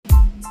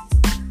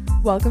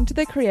Welcome to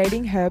the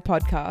Creating Her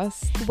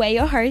podcast. We're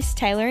your hosts,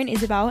 Taylor and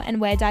Isabel,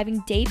 and we're diving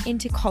deep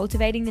into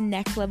cultivating the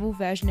next level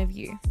version of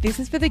you.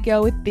 This is for the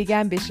girl with big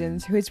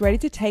ambitions who is ready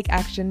to take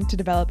action to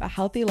develop a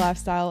healthy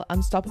lifestyle,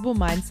 unstoppable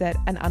mindset,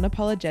 and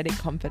unapologetic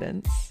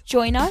confidence.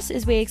 Join us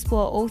as we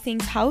explore all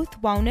things health,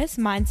 wellness,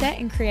 mindset,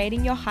 and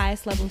creating your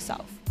highest level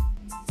self.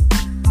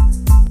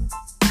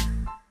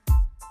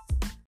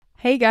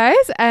 Hey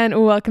guys,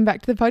 and welcome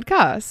back to the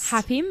podcast.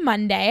 Happy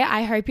Monday.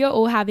 I hope you're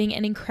all having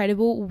an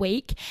incredible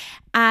week.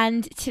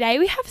 And today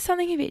we have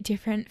something a bit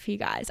different for you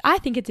guys. I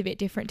think it's a bit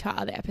different to our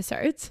other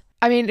episodes.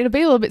 I mean, it'll be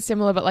a little bit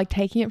similar, but like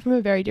taking it from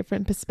a very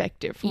different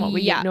perspective from what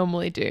we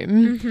normally do.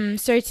 Mm-hmm.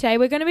 So today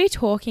we're going to be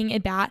talking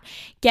about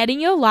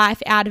getting your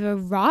life out of a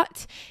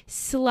rut /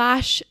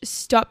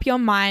 stop your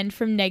mind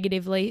from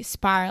negatively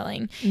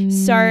spiraling.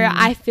 So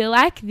I feel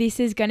like this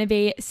is going to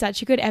be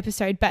such a good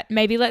episode, but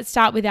maybe let's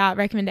start with our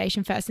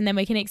recommendation first and then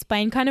we can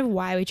explain kind of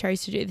why we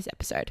chose to do this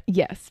episode.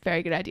 Yes,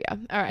 very good idea.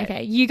 All right.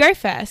 Okay, you go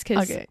first.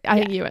 Okay,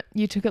 I think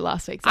you took it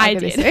last week. So I go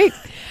did. This week.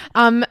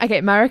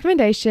 Okay, my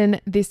recommendation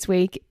this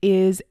week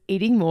is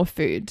eating more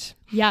food.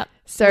 Yep.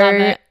 So love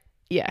it.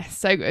 Yeah,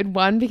 so good.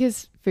 One,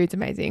 because food's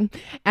amazing.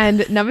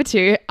 And number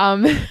two,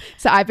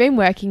 so I've been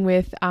working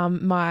with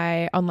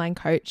my online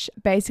coach,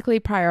 basically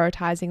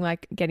prioritizing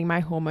like getting my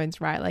hormones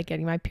right, like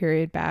getting my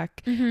period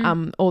back,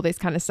 all this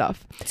kind of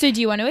stuff. So do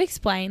you want to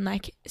explain,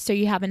 like, so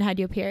you haven't had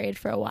your period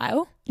for a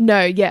while?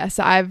 No, yeah.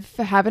 So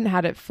haven't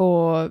had it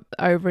for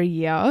over a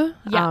year.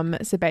 Yeah.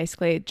 So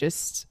basically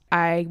just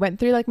I went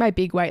through like my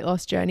big weight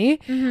loss journey.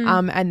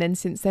 And then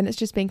since then it's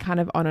just been kind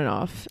of on and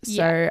off.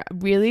 So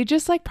really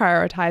just like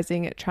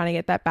prioritizing it, trying to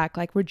get that back,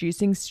 like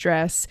reducing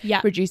stress,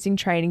 reducing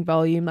training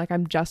volume. Like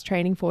I'm just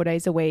training 4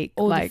 days a week.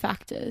 All like, the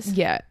factors.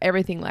 Yeah,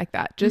 everything like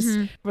that. Just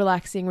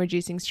relaxing,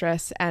 reducing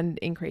stress and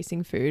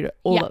increasing food,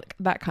 all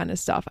that kind of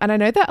stuff. And I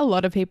know that a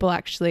lot of people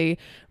actually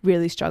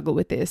really struggle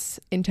with this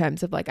in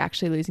terms of like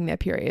actually losing their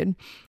period.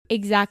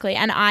 Exactly.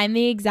 And I'm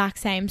the exact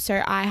same.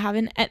 So I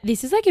haven't,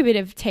 this is like a bit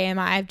of TMI.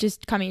 I've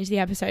just come into the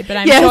episode, but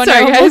I'm sure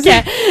no one will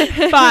care.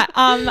 But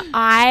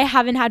I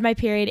haven't had my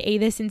period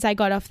either since I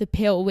got off the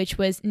pill, which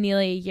was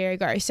nearly a year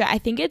ago. So I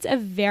think it's a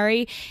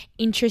very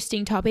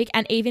interesting topic.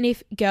 And even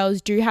if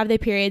girls do have their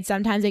period,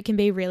 sometimes it can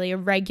be really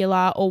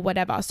irregular or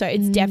whatever. So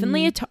it's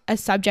definitely a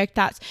subject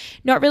that's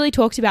not really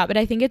talked about, but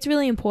I think it's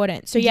really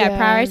important. So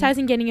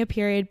prioritizing getting your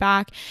period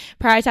back,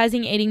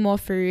 prioritizing eating more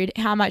food.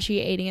 How much are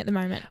you eating at the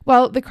moment?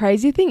 Well, the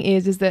crazy thing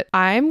is that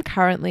I'm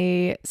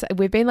currently, so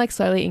we've been like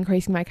slowly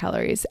increasing my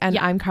calories and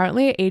I'm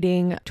currently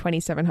eating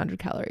 2,700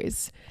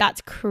 calories.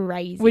 That's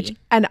crazy.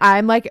 And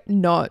I'm like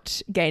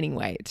not gaining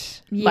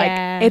weight.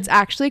 Yeah. Like it's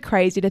actually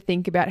crazy to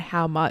think about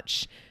how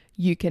much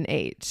you can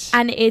eat.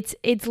 And it's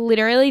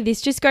literally, this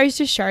just goes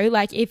to show,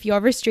 like, if you're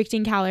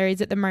restricting calories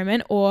at the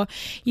moment or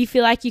you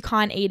feel like you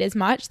can't eat as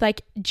much,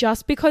 like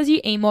just because you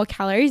eat more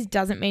calories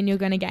doesn't mean you're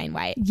going to gain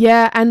weight.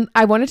 Yeah. And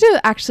I wanted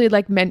to actually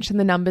like mention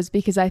the numbers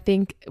because I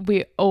think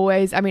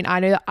I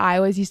know that I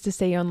always used to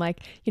see on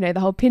like, you know, the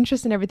whole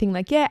Pinterest and everything,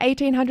 like,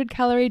 1,800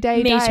 calorie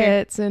day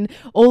diets and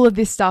all of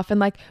this stuff. And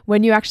like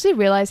when you actually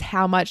realize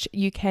how much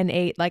you can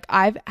eat, like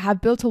I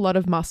have built a lot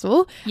of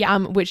muscle,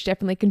 which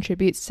definitely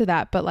contributes to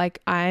that. But like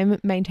I'm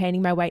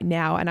maintaining my weight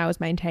now and I was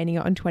maintaining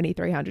it on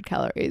 2,300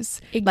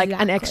 calories. Exactly.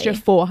 Like an extra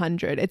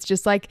 400. It's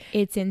just like,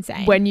 it's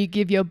insane. When you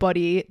give your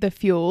body the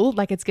fuel,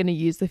 like it's going to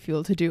use the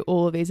fuel to do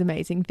all of these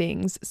amazing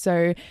things.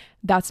 So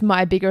that's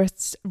my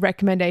biggest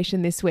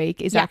recommendation this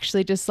week is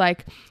actually just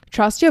like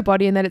trust your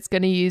body and that it's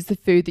going to use the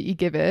food that you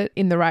give it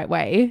in the right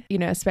way, you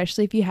know,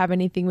 especially if you have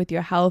anything with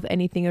your health,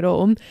 anything at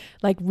all,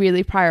 like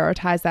really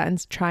prioritize that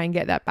and try and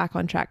get that back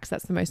on track because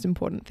that's the most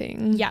important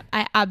thing. Yeah,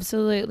 I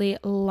absolutely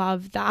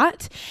love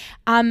that.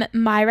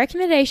 My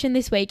recommendation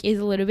this week is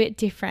a little bit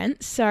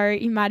different. So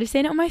you might have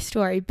seen it on my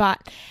story,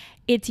 but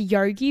it's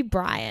Yogi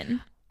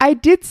Brian. I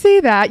did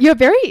see that. You're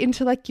very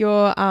into like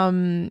your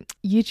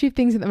YouTube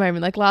things at the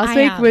moment. Like last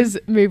week was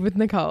Move with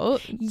Nicole.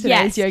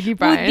 Today's Yogi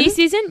Brian. Well, this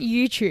isn't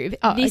YouTube.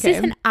 This is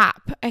an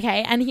app.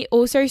 Okay. And he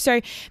also,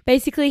 so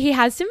basically he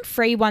has some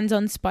free ones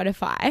on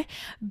Spotify,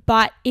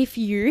 but if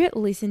you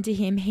listen to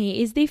him,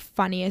 he is the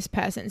funniest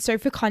person. So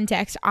for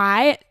context,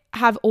 I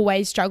have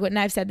always struggled, and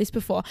I've said this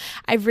before,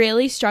 I've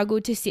really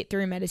struggled to sit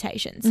through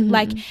meditations.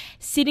 Like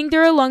sitting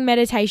through a long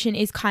meditation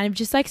is kind of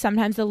just like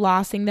sometimes the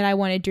last thing that I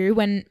want to do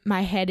when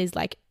my head is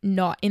like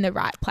not in the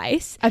right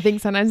place. I think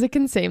sometimes it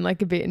can seem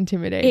like a bit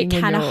intimidating. It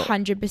can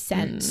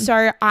 100%.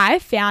 So I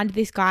found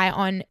this guy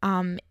on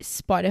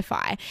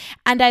Spotify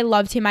and I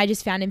loved him. I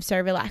just found him so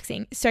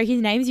relaxing. So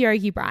his name's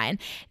Yogi Brian.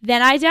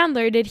 Then I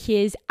downloaded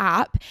his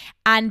app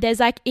and there's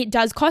like, it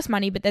does cost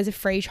money, but there's a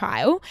free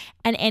trial.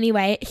 And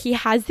anyway, he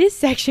has this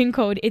section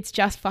called It's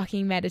Just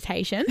Fucking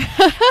Meditation.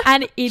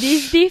 And it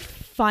is the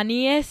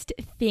funniest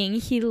thing.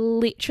 He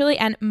literally,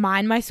 and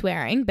mind my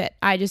swearing, but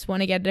I just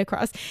want to get it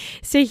across.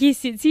 So he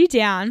sits you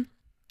down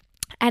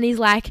and he's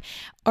like,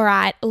 all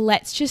right,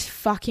 let's just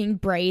fucking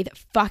breathe,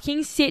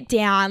 fucking sit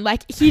down.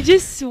 Like, he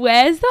just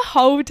swears the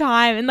whole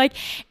time, and like,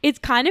 it's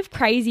kind of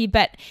crazy,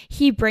 but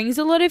he brings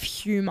a lot of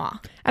humor.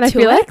 And I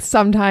feel like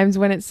sometimes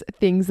when it's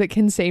things that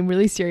can seem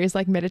really serious,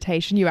 like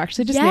meditation, you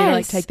actually just need to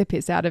like take the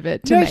piss out of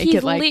it to make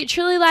it like... he's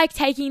literally like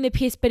taking the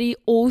piss, but he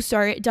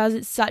also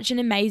does such an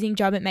amazing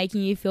job at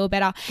making you feel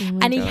better.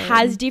 And he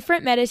has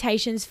different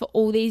meditations for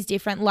all these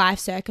different life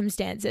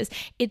circumstances.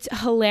 It's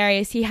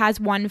hilarious. He has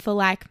one for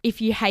like,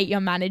 if you hate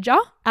your manager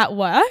at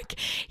work,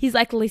 he's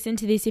like, listen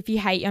to this if you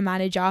hate your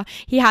manager.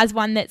 He has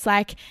one that's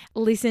like,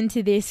 listen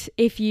to this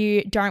if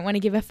you don't want to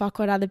give a fuck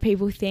what other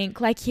people think.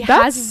 Like,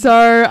 that's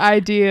so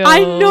ideal.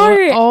 I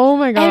know. Oh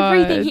my god.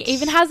 Everything. He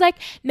even has like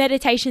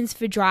meditations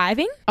for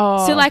driving.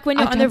 So like when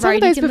you're on the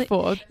road, you can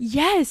before.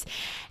 Yes.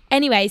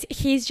 Anyways,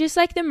 he's just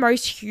like the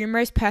most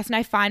humorous person.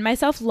 I find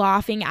myself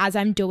laughing as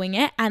I'm doing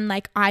it. And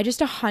like, I just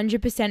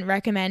 100%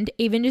 recommend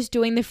even just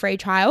doing the free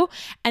trial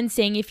and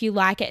seeing if you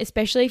like it,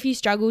 especially if you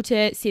struggle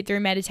to sit through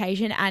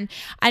meditation. And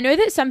I know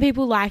that some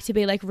people like to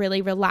be like really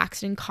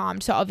relaxed and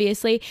calm. So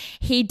obviously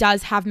he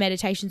does have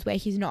meditations where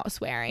he's not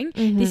swearing.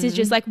 This is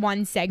just like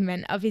one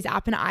segment of his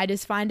app, and I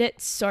just find it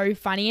so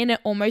funny, and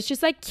it almost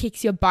just like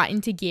kicks your butt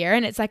into gear,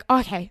 and it's like,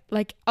 okay,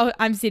 like, oh,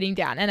 I'm sitting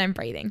down and I'm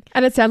breathing.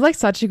 And it sounds like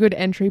such a good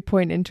entry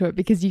point into it,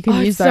 because you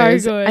can use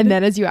those, and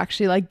then as you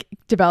actually like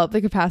develop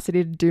the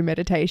capacity to do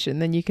meditation,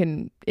 then you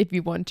can, if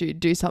you want to,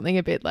 do something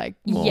a bit like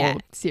more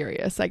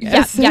serious, I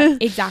guess. Yeah,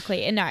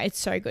 exactly. And no, it's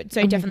so good.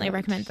 So definitely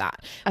recommend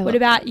that. What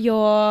about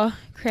your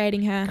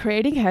creating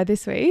her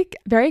this week?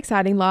 Very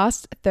exciting.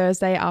 Last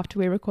Thursday after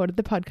we recorded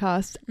the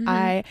podcast,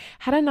 I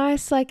had a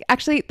nice, like,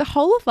 actually the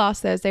whole of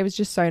last Thursday was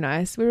just so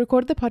nice. We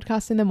recorded the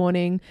podcast in the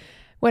morning,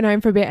 went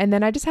home for a bit, and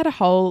then I just had a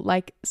whole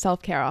like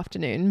self-care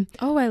afternoon.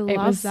 Oh, I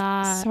love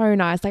that. So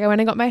nice. Like, I went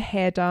and got my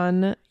hair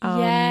done.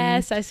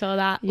 Yes, I saw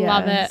that. Yes,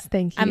 love it.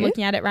 Thank you. I'm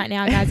looking at it right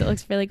now, guys. It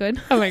looks really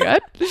good. Oh my god.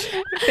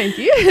 Thank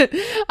you.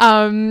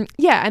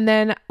 Yeah, and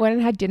then went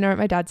and had dinner at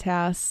my dad's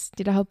house,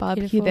 did a whole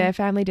barbecue there,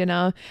 family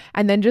dinner,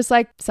 and then just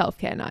like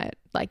self-care night,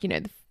 like, you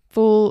know, the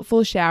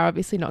full shower,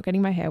 obviously not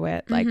getting my hair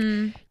wet, like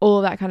all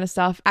of that kind of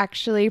stuff.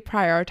 Actually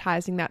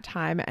prioritizing that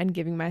time and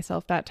giving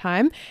myself that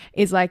time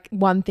is like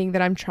one thing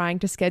that I'm trying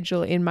to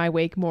schedule in my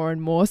week more and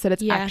more, so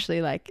that it's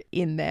actually like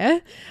in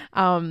there.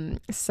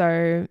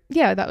 So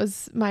yeah, that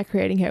was my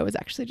creating her, was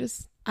actually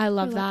just I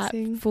love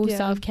relaxing. That full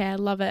self-care.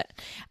 Love it.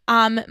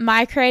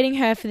 My creating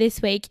her for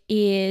this week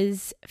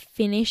is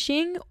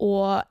finishing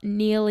or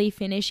nearly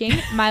finishing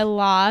my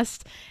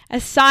last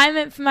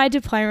assignment for my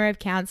diploma of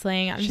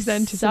counselling. I'm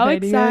so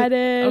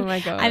excited. Oh my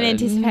god, I'm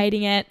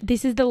anticipating it.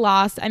 This is the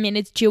last, I mean,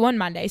 it's due on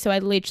Monday, so I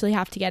literally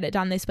have to get it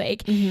done this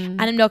week.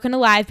 And I'm not gonna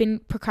lie, I've been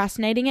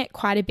procrastinating it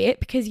quite a bit,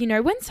 because you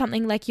know when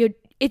something like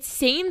it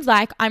seems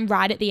like I'm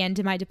right at the end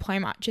of my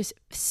diploma, just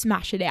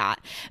smash it out.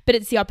 But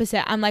it's the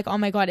opposite. I'm like, oh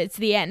my God, it's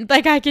the end.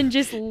 Like, I can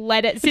just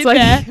let it sit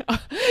there.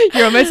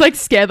 You're almost like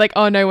scared, like,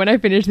 oh no, when I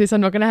finish this,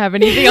 I'm not going to have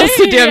anything else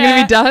to do. I'm going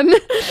to be done.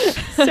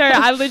 So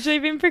I've literally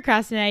been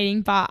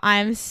procrastinating, but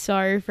I'm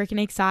so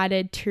freaking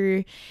excited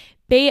to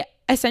be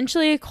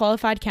essentially a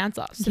qualified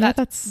counsellor. So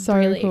that's so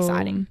really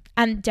exciting.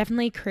 And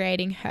definitely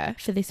creating her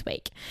for this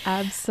week.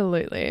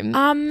 Absolutely.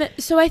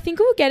 So I think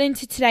we'll get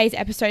into today's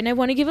episode, and I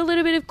want to give a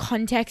little bit of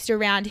context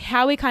around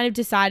how we kind of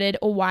decided,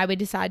 or why we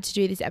decided to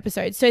do this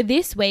episode. So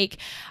this week,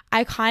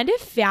 I kind of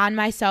found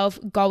myself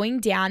going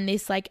down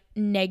this like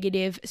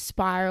negative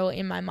spiral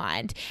in my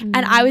mind. And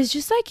I was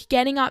just like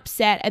getting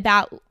upset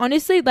about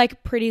honestly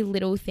like pretty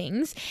little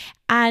things.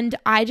 And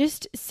I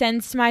just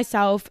sensed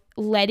myself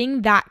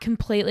letting that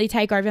completely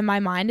take over my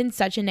mind in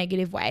such a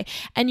negative way.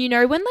 And you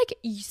know, when like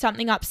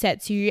something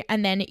upsets you,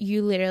 and then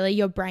you literally,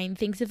 your brain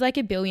thinks of like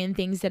a billion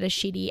things that are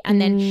shitty,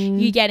 and then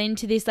you get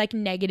into this like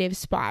negative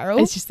spiral.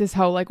 It's just this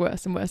whole like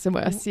worse and worse and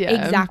worse.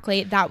 Yeah,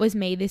 exactly. That was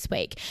me this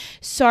week.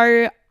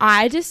 So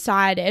I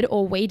decided,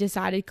 or we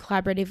decided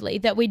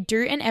collaboratively, that we'd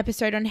do an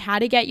episode on how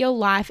to get your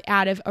life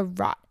out of a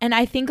rut. And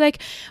I think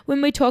like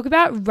when we talk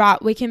about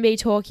rut, we can be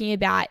talking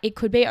about, it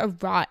could be a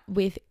rut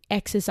with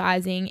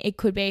exercising, it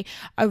could be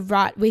a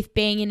rut with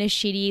being in a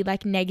shitty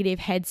like negative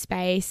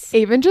headspace,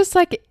 even just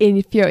like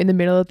if you're in the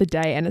middle of the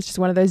day and it's just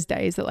one of those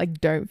days that like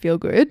don't feel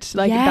good,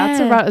 like that's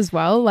a rut as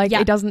well. Like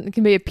it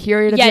can be a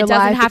period of your life. It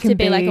doesn't have to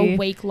be like a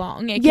week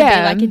long, it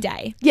can be like a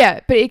day.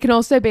 But it can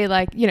also be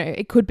like, you know,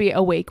 it could be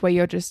a week where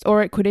you're just,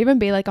 or it could even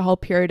be like a whole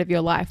period of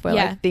your life where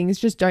like things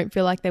just don't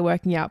feel like they're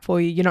working out for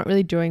you, you're not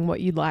really doing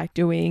what you like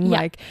doing,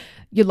 like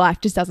your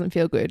life just doesn't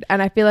feel good.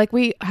 And I feel like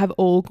we have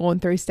all gone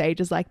through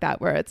stages like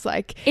that where it's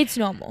like, it's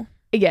normal.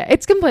 Yeah,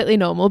 it's completely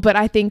normal. But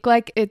I think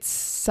like it's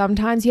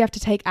sometimes you have to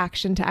take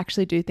action to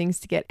actually do things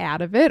to get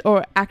out of it,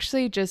 or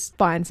actually just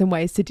find some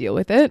ways to deal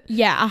with it.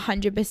 Yeah,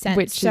 100%.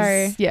 Which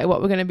is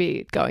what we're going to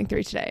be going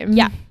through today.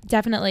 Yeah,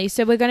 definitely.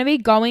 So we're going to be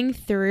going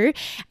through,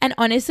 and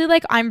honestly,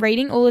 like I'm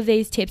reading all of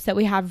these tips that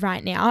we have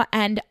right now,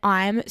 and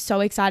I'm so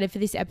excited for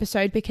this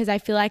episode because I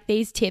feel like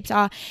these tips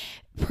are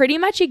pretty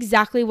much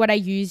exactly what I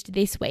used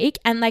this week.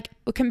 And like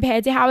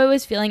compared to how I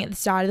was feeling at the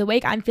start of the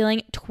week, I'm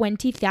feeling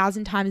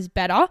 20,000 times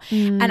better.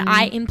 And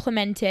I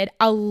implemented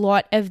a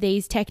lot of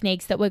these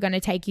techniques that we're going to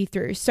take you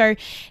through. So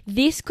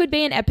this could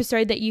be an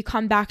episode that you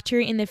come back to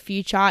in the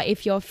future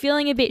if you're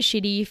feeling a bit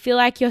shitty, you feel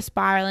like you're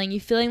spiraling,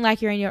 you're feeling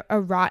like you're in a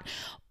rut.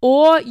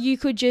 Or you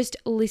could just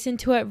listen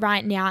to it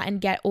right now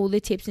and get all the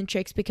tips and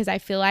tricks, because I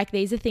feel like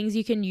these are things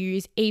you can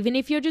use even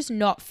if you're just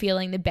not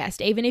feeling the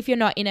best, even if you're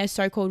not in a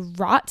so-called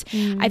rut.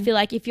 I feel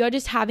like if you're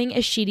just having a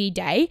shitty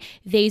day,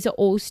 these are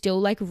all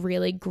still like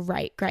really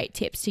great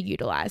tips to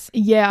utilize.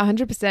 Yeah,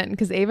 100%.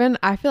 Because even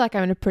I feel like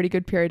I'm in a pretty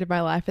good period of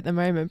my life at the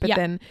moment, but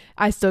then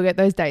I still get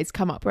those days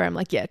come up where I'm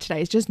like, yeah,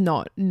 today's just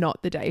not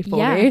the day for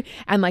me.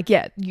 And like,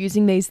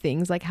 using these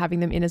things, like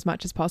having them in as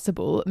much as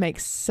possible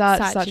makes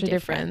such a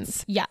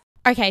difference. Yeah.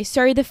 Okay,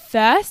 so the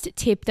first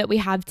tip that we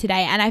have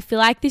today, and I feel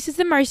like this is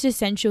the most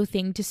essential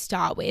thing to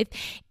start with,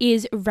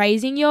 is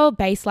raising your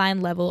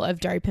baseline level of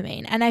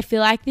dopamine. And I feel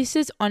like this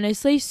is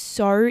honestly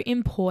so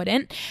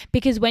important,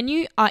 because when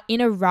you are in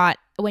a rut,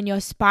 when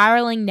you're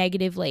spiraling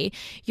negatively,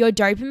 your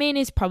dopamine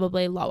is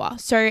probably lower.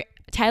 So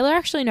Taylor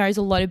actually knows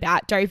a lot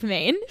about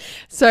dopamine.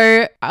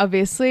 So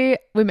obviously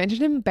we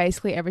mentioned him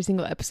basically every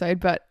single episode,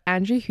 but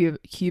Andrew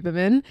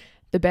Huberman,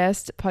 the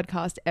best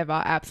podcast ever.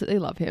 I absolutely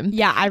love him.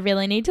 Yeah, I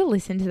really need to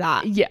listen to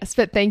that. Yes,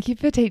 but thank you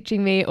for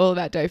teaching me all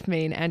about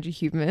dopamine, Andrew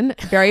Huberman.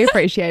 Very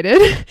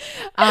appreciated.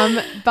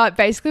 But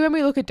basically when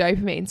we look at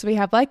dopamine, so we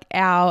have like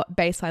our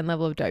baseline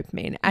level of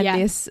dopamine,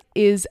 and this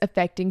is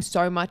affecting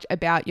so much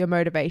about your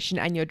motivation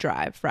and your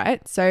drive,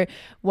 right? So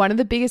one of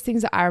the biggest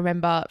things that I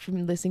remember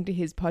from listening to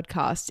his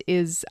podcast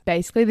is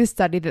basically this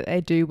study that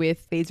they do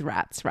with these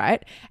rats,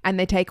 right? And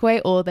they take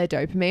away all their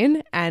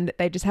dopamine and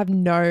they just have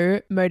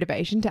no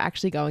motivation to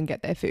actually go and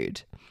get their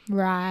food.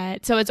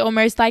 Right. So it's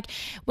almost like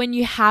when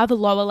you have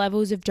lower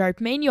levels of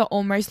dopamine, you're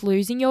almost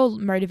losing your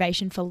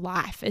motivation for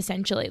life,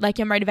 essentially, like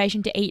your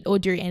motivation to eat or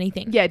do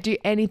anything. Yeah, do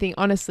anything,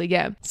 honestly,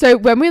 yeah. So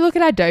when we look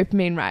at our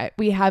dopamine, right,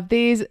 we have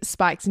these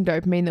spikes in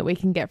dopamine that we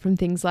can get from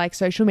things like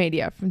social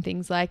media, from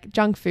things like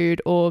junk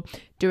food, or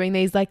doing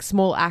these like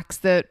small acts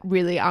that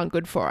really aren't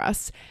good for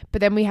us. But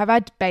then we have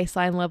our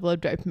baseline level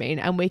of dopamine,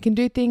 and we can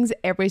do things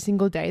every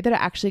single day that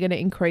are actually going to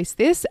increase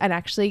this and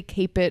actually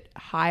keep it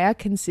higher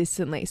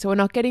consistently. So we're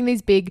not getting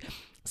these big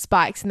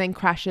spikes and then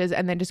crashes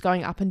and then just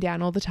going up and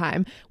down all the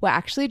time. We're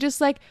actually just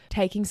like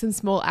taking some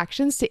small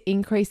actions to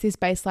increase this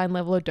baseline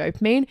level of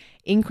dopamine,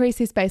 increase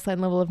this baseline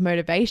level of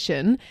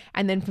motivation,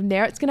 and then from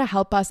there it's going to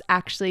help us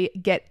actually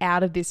get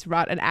out of this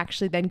rut and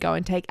actually then go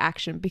and take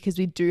action, because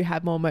we do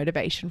have more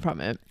motivation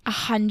from it.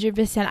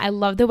 100%. I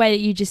love the way that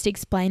you just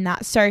explained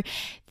that. So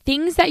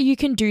things that you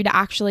can do to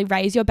actually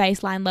raise your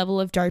baseline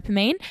level of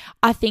dopamine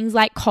are things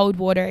like cold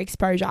water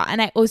exposure.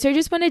 And I also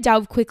just want to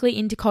delve quickly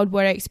into cold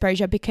water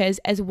exposure, because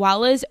as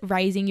well as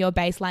raising your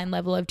baseline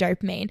level of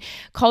dopamine,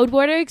 cold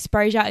water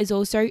exposure is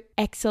also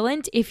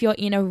excellent if you're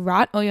in a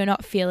rut or you're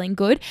not feeling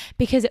good,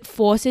 because it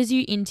forces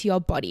you into your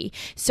body.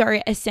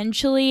 So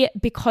essentially,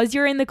 because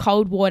you're in the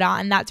cold water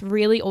and that's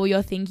really all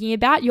you're thinking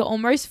about, you're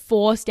almost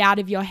forced out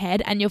of your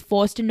head and you're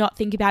forced to not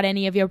think about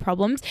any of your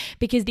problems,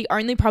 because the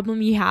only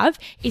problem you have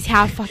is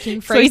how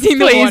fucking freezing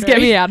the water. Please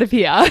get me out of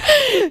here.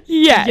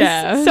 Yes.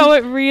 Yeah. So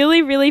it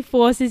really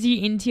forces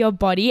you into your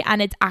body,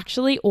 and it's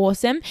actually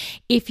awesome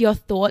if your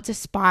thoughts are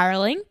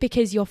spiraling,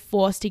 because you're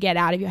forced to get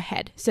out of your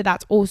head. So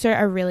that's also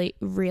a really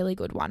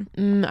good one.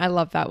 I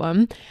love that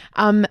one.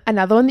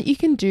 Another one that you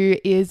can do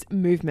is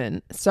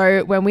movement.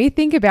 So when we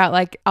think about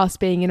like us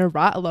being in a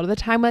rut, a lot of the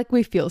time like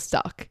we feel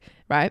stuck,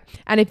 right?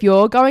 And if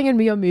you're going and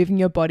you're moving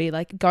your body,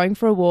 like going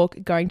for a walk,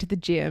 going to the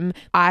gym,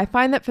 I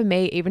find that for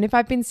me, even if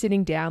I've been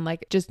sitting down,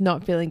 like just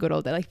not feeling good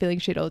all day, like feeling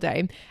shit all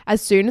day,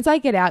 as soon as I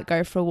get out,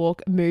 go for a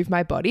walk, move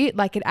my body,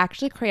 like it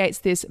actually creates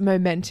this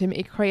momentum.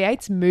 It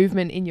creates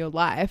movement in your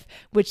life,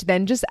 which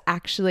then just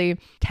actually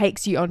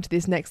takes you onto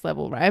this next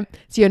level, right?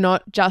 So you're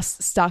not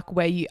just stuck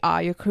where you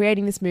are. You're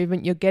creating this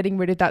movement. You're getting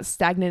rid of that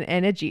stagnant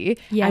energy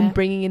and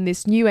bringing in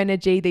this new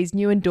energy, these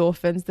new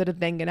endorphins that are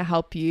then going to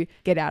help you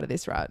get out of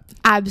this rut.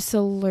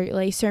 Absolutely.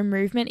 So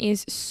movement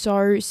is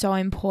so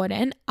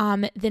important.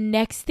 The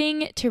next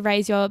thing to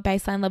raise your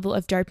baseline level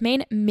of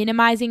dopamine,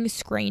 minimizing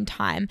screen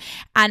time.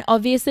 And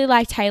obviously,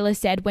 like Taylor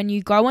said, when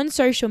you go on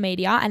social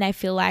media, and I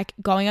feel like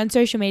going on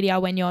social media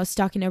when you're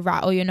stuck in a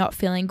rut or you're not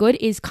feeling good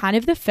is kind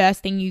of the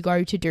first thing you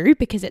go to do,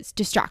 because it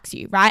distracts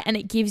you, right? And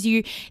it gives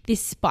you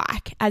this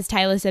spike, as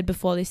Taylor said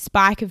before, this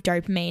spike of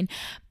dopamine.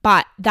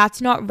 But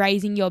that's not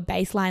raising your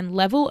baseline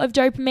level of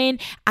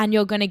dopamine, and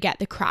you're going to get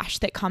the crash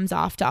that comes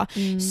after.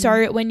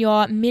 So when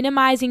you're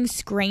minimizing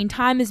screen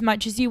time, as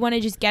much as you want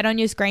to just get on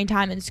your screen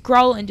time and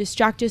scroll and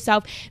distract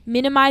yourself,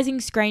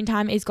 minimizing screen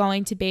time is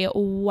going to be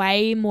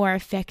way more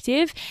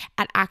effective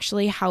at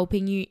actually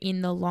helping you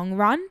in the long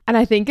run. And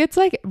I think it's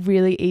like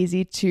really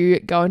easy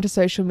to go into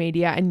social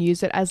media and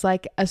use it as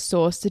like a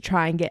source to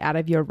try and get out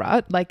of your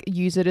rut. Like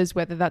use it as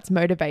whether that's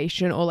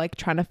motivation or like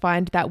trying to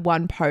find that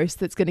one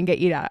post that's going to get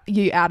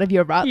you out out of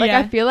your rut. Like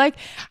I feel like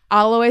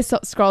I'll always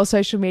scroll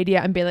social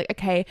media and be like,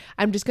 okay,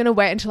 I'm just going to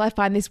wait until I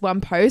find this one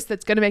post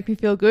that's going to make me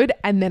feel good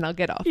and then I'll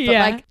get off. But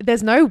like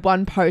there's no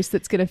one post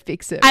that's going to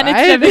fix it, and right?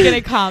 It's never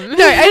going to come.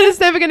 No, and it's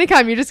never going to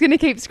come. You're just going to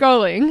keep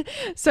scrolling.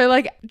 So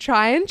like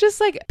try and just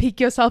like pick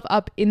yourself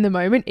up in the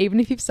moment, even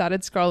if you've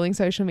started scrolling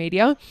social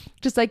media.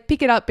 Just like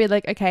pick it up, be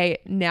like, okay,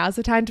 now's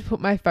the time to put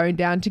my phone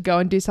down to go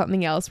and do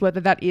something else, whether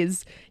that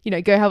is, you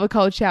know, go have a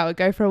cold shower,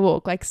 go for a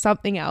walk, like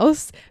something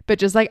else, but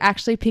just like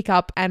actually pick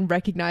up and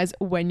recognize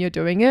when you're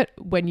doing it,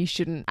 when you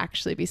shouldn't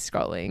actually be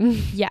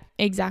scrolling. Yeah,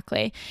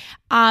 exactly.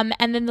 And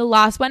then the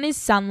last one is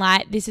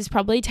sunlight. This is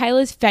probably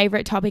Taylor's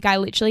favorite topic. I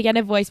literally get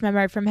a voice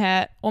memo from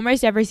her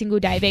almost every single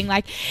day being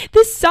like,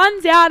 the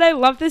sun's out. I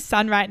love the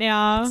sun right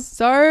now.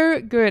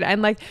 So good.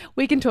 And like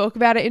we can talk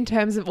about it in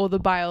terms of all the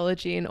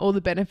biology and all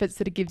the benefits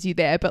that it gives you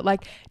there, but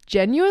like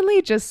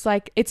genuinely just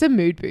like it's a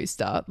mood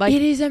booster. Like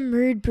it is a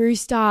mood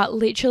booster.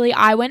 Literally,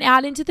 I went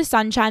out into the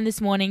sunshine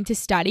this morning to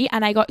study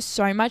and I got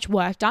so much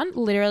work done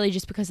literally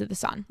just because of the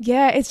sun.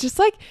 Yeah, it's just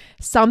like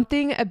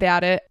something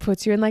about it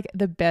puts you in like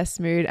the best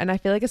mood. And I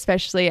feel like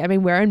especially, I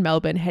mean, we're in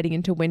Melbourne heading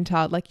into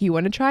winter, like you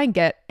want to try and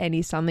get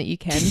any sun that you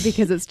can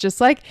because it's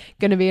just like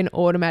going to be an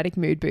automatic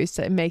mood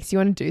booster. It makes you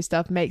want to do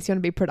stuff, makes you want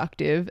to be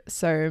productive.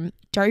 So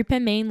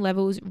dopamine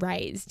levels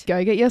raised.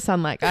 Go get your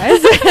sunlight,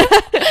 guys.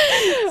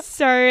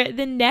 So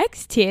the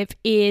next tip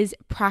is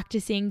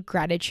practicing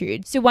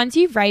gratitude. So once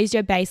you've raised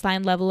your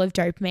baseline level of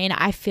dopamine,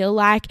 I feel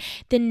like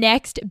the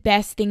next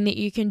best thing that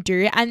you can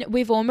do, and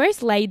we've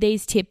almost laid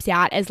these tips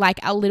out as like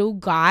a little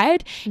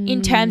guide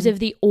in terms of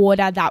the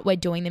order that we're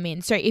doing them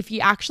in. So if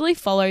you actually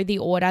follow the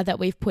order that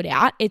we've put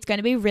out, it's going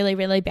to be really,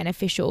 really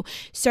beneficial.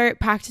 So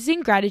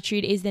practicing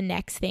gratitude is the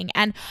next thing.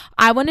 And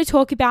I want to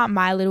talk about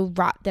my little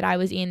rut that I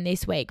was in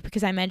this week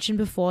because I mentioned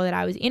before that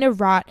I was in a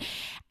rut,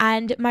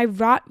 and my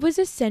rut was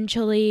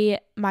essentially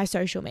my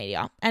social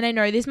media. And I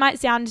know this might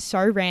sound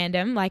so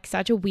random, like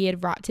such a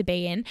weird rut to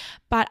be in,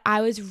 but I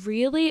was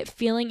really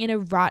feeling in a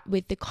rut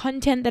with the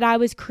content that I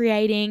was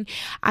creating.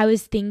 I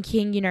was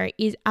thinking, you know,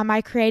 am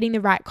I creating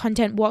the right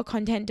content? What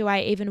content do I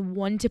even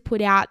want to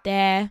put out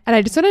there? And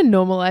I just want to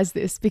normalize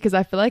this because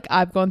I feel like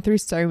I've gone through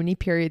so many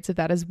periods of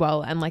that as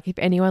well. And like if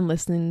anyone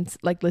listening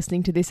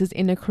to this is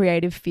in a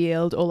creative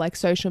field or like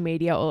social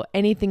media or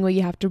anything where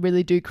you have to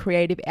really do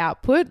creative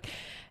output,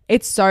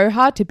 it's so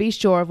hard to be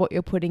sure of what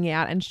you're putting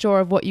out and sure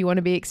of what you want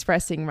to be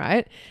expressing,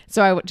 right?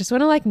 So I just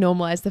want to like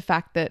normalize the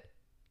fact that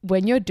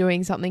when you're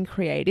doing something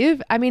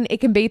creative, I mean, it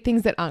can be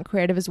things that aren't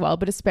creative as well,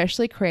 but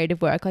especially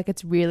creative work, like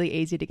it's really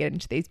easy to get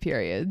into these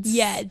periods.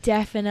 Yeah,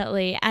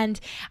 definitely. And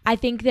I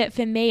think that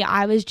for me,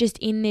 I was just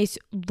in this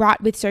rut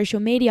with social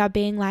media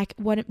being like,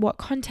 what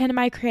content am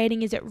I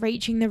creating? Is it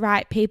reaching the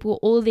right people?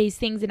 All these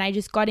things. And I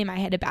just got in my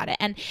head about it.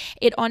 And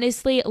it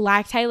honestly,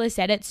 like Taylor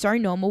said, it's so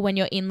normal when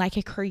you're in like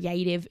a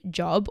creative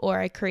job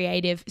or a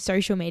creative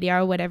social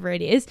media or whatever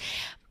it is.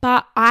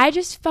 But I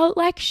just felt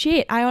like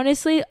shit. I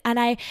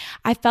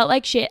felt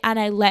like shit and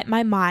I let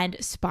my mind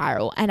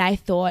spiral and I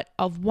thought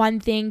of one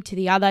thing to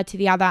the other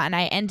and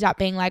I ended up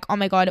being like, oh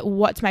my God,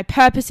 what's my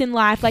purpose in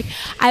life? Like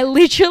I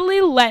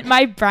literally let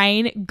my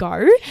brain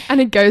go.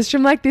 And it goes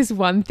from like this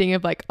one thing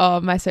of like,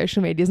 oh, my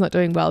social media is not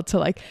doing well to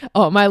like,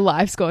 oh, my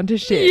life's gone to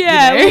shit.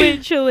 Yeah, you know?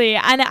 Literally.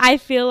 And I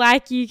feel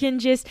like you can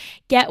just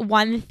get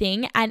one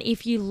thing, and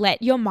if you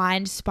let your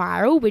mind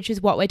spiral, which is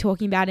what we're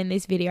talking about in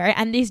this video,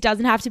 and this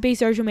doesn't have to be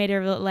social media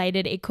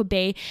related, it could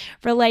be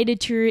related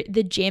to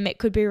the gym, it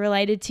could be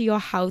related to your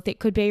health, it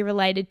could be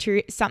related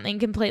to something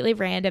completely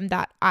random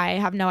that I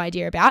have no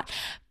idea about.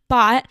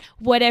 But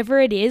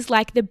whatever it is,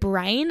 like the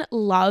brain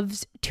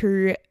loves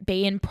to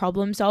be in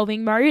problem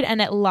solving mode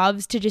and it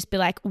loves to just be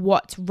like,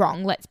 what's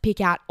wrong? Let's pick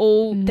out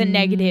all the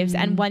negatives.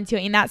 And once you're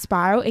in that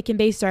spiral, it can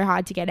be so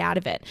hard to get out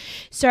of it.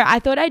 So I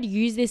thought I'd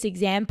use this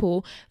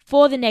example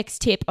for the next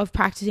tip of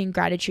practicing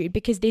gratitude,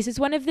 because this is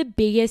one of the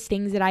biggest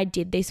things that I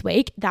did this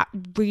week that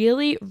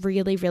really,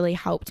 really, really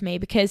helped me,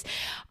 because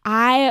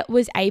I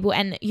was able,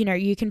 and you know,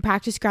 you can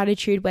practice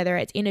gratitude whether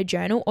it's in a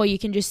journal or you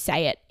can just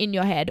say it in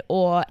your head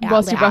or out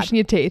whilst loud. You're brushing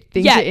your teeth,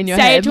 think it in your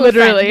say head, it to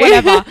literally.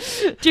 A friend,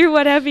 whatever. Do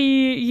whatever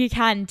you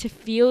can to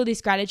feel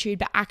this gratitude,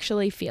 but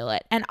actually feel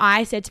it. And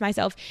I said to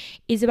myself,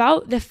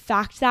 Isabel, the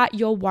fact that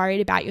you're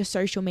worried about your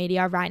social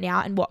media right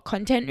now and what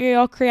content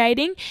you're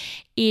creating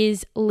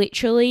is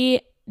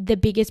literally the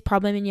biggest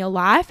problem in your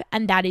life,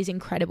 and that is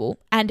incredible.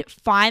 And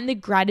find the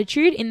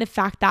gratitude in the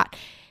fact that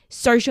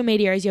social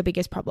media is your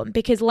biggest problem,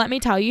 because let me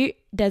tell you,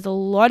 there's a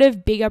lot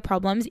of bigger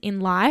problems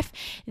in life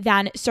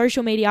than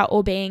social media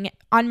or being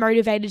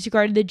unmotivated to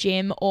go to the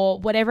gym or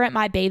whatever it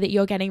might be that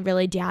you're getting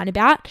really down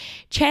about.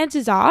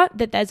 Chances are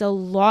that there's a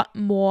lot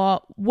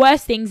more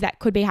worse things that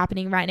could be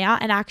happening right now,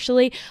 and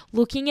actually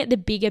looking at the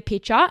bigger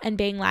picture and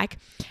being like,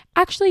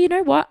 actually, you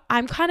know what?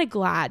 I'm kind of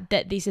glad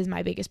that this is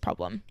my biggest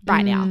problem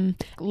right now.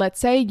 Let's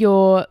say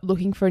you're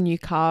looking for a new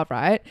car,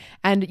 right?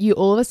 And you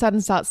all of a sudden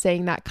start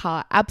seeing that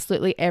car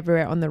absolutely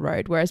everywhere on the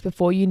road, whereas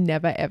before you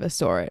never ever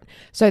saw it.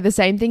 So the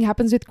same thing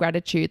happens with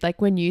gratitude.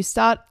 Like when you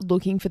start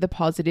looking for the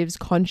positives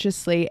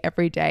consciously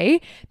every day,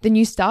 then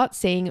you start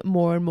seeing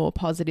more and more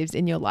positives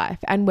in your life.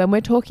 And when we're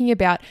talking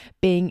about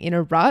being in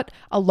a rut,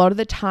 a lot of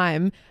the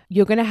time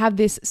you're going to have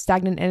this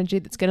stagnant energy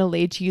that's going to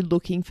lead to you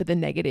looking for the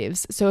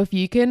negatives. So if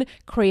you can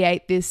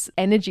create this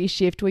energy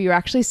shift where you're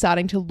actually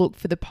starting to look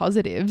for the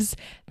positives,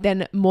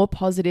 then more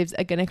positives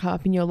are going to come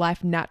up in your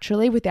life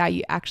naturally without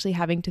you actually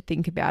having to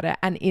think about it.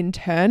 And in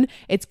turn,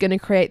 it's going to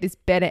create this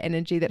better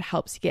energy that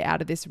helps you get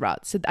out of this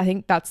rut. So I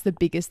think that's the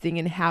biggest thing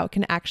in how it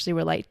can actually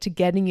relate to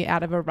getting you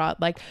out of a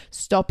rut. Like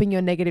stopping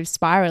your negative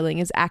spiraling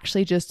is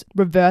actually just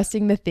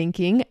reversing the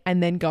thinking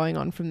and then going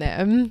on from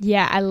there.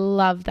 Yeah, I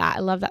love that.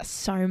 I love that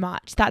so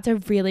much. That's a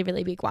really,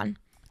 really big one.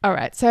 All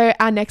right. So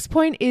our next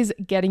point is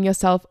getting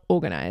yourself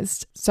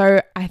organized.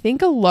 So I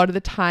think a lot of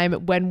the time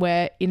when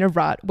we're in a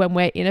rut, when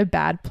we're in a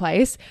bad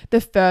place, the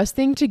first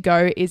thing to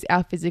go is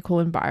our physical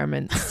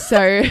environment.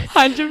 So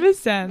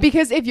 100%.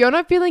 Because if you're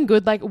not feeling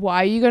good, like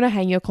why are you going to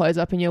hang your clothes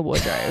up in your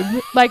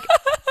wardrobe? Like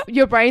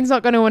your brain's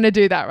not going to want to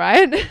do that,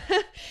 right?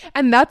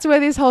 And that's where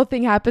this whole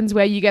thing happens,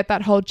 where you get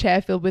that whole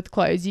chair filled with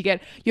clothes. You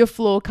get your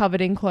floor covered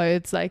in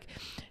clothes, like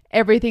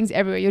everything's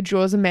everywhere. Your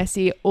drawers are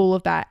messy, all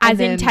of that. As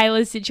in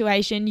Taylor's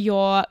situation,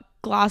 your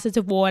glasses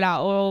of water are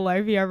all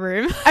over your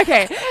room.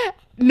 Okay.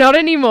 Not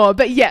anymore,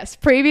 but yes,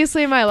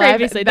 previously in my life,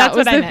 that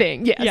was the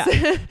thing. Yes.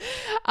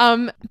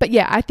 Yeah. But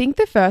yeah, I think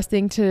the first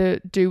thing to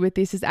do with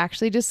this is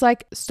actually just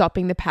like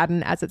stopping the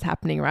pattern as it's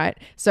happening, right?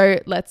 So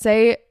let's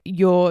say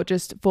you're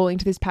just falling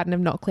to this pattern of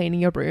not cleaning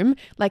your room.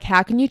 Like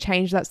how can you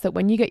change that so that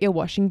when you get your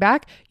washing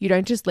back, you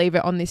don't just leave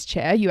it on this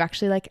chair, you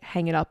actually like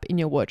hang it up in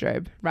your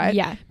wardrobe, right?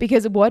 Yeah.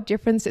 Because what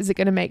difference is it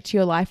going to make to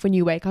your life when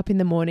you wake up in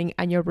the morning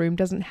and your room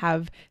doesn't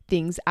have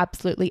things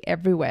absolutely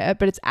everywhere,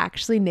 but it's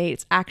actually neat,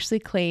 it's actually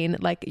clean,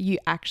 like you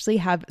actually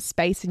have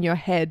space in your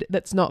head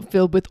that's not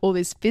filled with all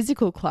this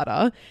physical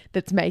clutter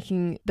that's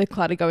making the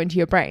clutter go into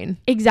your brain.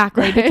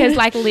 Exactly. Right? Because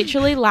like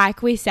literally,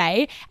 like we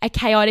say, a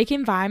chaotic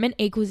environment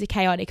equals a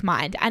chaotic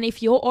mind. And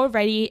if you're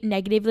already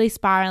negatively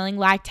spiraling,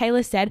 like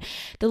Taylor said,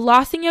 the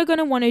last thing you're going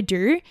to want to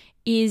do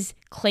is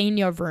clean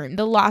your room.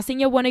 The last thing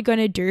you're going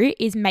to do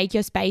is make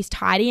your space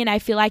tidy. And I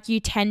feel like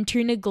you tend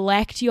to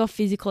neglect your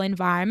physical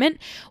environment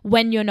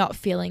when you're not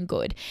feeling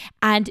good.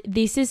 And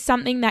this is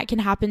something that can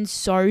happen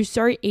so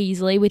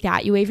easily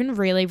without you even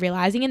really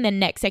realizing. And then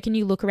next second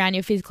you look around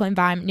your physical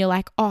environment and you're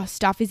like, oh,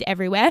 stuff is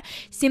everywhere,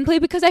 simply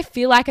because I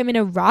feel like I'm in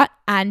a rut.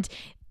 And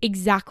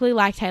exactly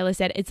like Taylor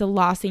said, it's the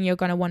last thing you're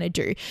going to want to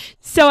do.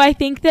 So I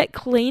think that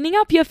cleaning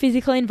up your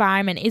physical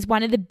environment is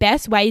one of the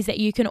best ways that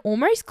you can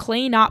almost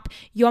clean up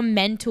your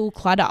mental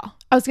clutter.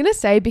 I was going to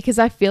say, because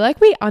I feel like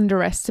we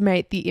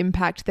underestimate the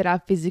impact that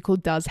our physical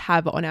does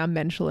have on our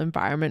mental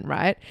environment,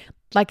 right?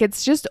 Like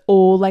it's just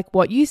all like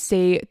what you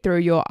see through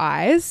your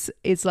eyes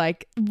is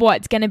like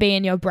what's going to be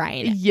in your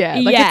brain.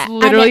 Yeah. Like it's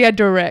literally a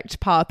direct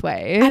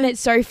pathway. And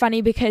it's so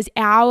funny because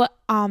our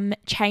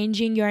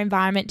changing your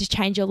environment to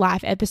change your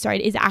life episode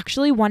is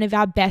actually one of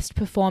our best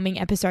performing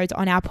episodes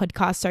on our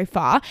podcast so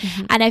far.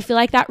 Mm-hmm. And I feel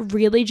like that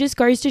really just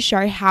goes to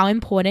show how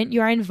important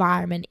your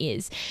environment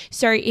is.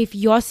 So if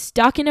you're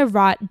stuck in a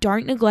rut,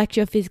 don't neglect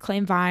your physical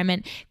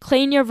environment.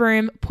 Clean your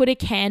room, put a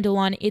candle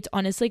on. It's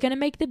honestly going to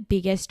make the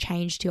biggest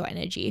change to your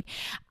energy.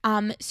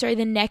 So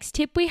the next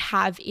tip we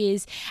have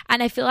is,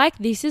 and I feel like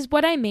this is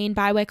what I mean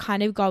by we're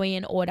kind of going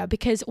in order,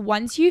 because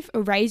once you've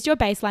raised your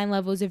baseline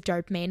levels of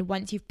dopamine,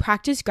 once you've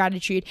practiced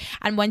gratitude,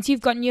 and once you've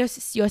gotten your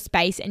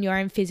space and your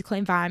own physical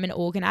environment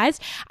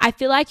organized, I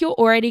feel like you're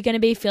already going to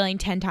be feeling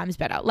 10 times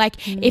better.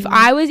 Like if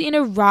I was in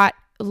a rut,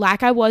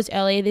 like I was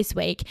earlier this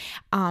week,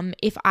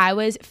 if I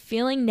was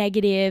feeling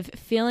negative,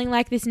 feeling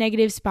like this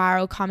negative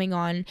spiral coming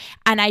on,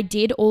 and I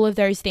did all of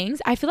those things,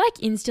 I feel like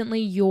instantly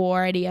you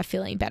already are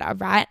feeling better,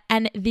 right?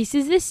 And this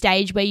is the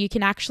stage where you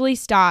can actually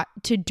start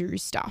to do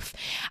stuff.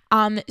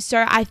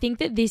 So I think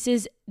that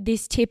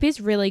this tip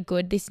is really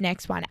good, this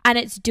next one, and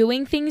it's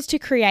doing things to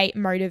create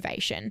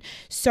motivation.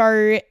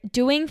 So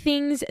doing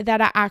things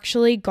that are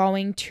actually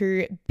going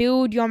to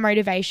build your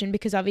motivation,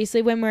 because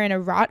obviously when we're in a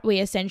rut, we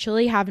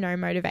essentially have no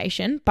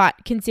motivation, but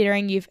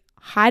considering you've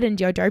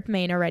heightened your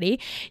dopamine already,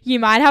 you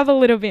might have a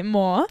little bit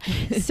more.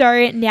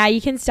 So now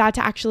you can start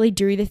to actually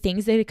do the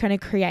things that are going to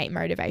create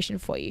motivation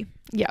for you.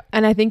 Yeah.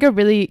 And I think a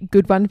really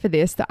good one for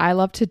this that I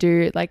love to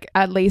do, like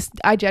at least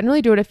I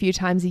generally do it a few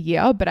times a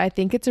year, but I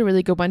think it's a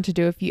really good one to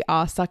do if you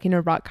are stuck in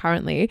a rut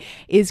currently,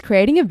 is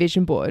creating a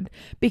vision board.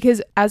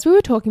 Because as we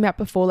were talking about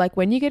before, like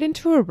when you get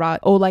into a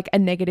rut or like a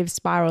negative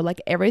spiral, like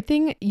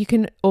everything, you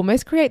can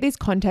almost create these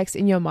contexts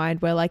in your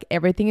mind where like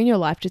everything in your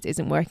life just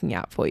isn't working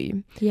out for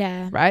you.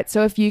 Yeah. Right.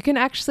 So if you can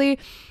actually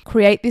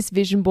create this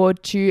vision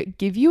board to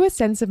give you a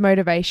sense of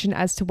motivation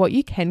as to what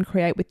you can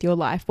create with your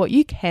life, what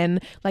you can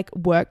like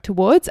work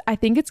towards, I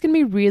think it's going to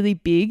be really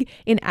big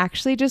in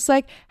actually just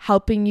like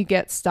helping you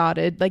get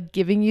started, like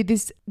giving you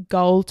this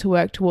goal to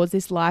work towards,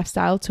 this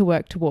lifestyle to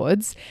work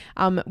towards,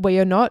 where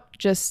you're not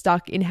just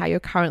stuck in how you're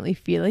currently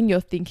feeling,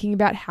 you're thinking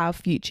about how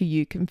future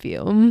you can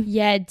feel.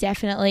 Yeah,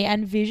 definitely.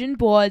 And vision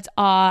boards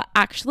are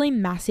actually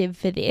massive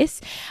for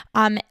this.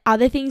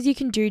 Other things you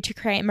can do to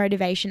create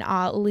motivation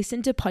are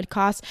listen to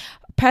podcasts.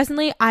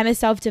 Personally, I'm a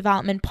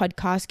self-development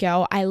podcast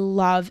girl. I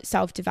love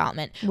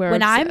self-development. We're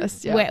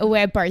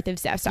both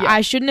obsessed. So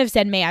I shouldn't have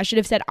said me. I should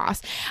have said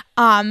us.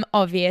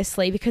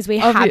 Obviously, because we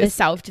have a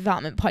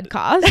self-development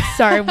podcast.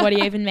 So what do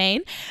you even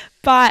mean?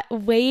 But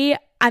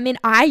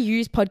I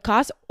use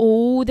podcasts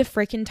all the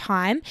freaking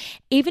time,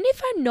 even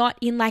if I'm not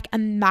in like a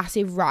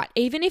massive rut,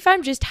 even if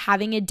I'm just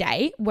having a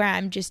day where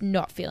I'm just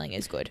not feeling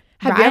as good.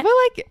 Have you ever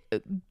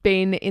like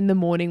been in the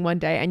morning one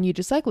day and you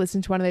just like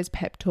listen to one of those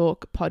pep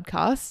talk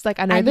podcasts? Like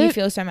I know that you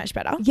feel so much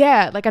better.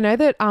 Yeah, like I know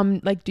that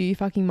like Do You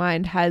Fucking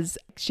Mind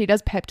she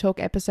does pep talk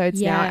episodes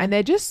now, and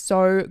they're just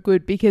so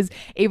good because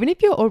even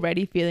if you're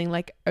already feeling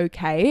like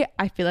okay,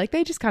 I feel like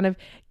they just kind of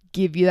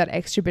give you that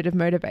extra bit of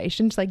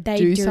motivation to like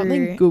do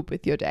something good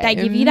with your day. They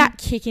give you that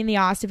kick in the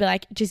ass to be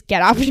like, just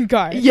get up and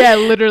go. Yeah,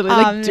 literally,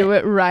 like do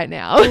it right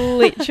now.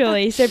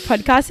 Literally. So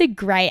podcasts are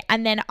great.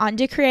 And then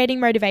under creating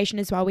motivation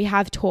as well, we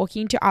have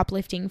talking to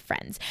uplifting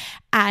friends.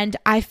 And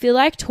I feel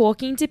like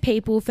talking to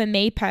people for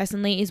me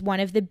personally is one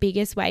of the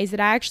biggest ways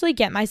that I actually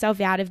get myself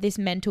out of this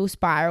mental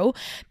spiral.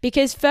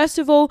 Because first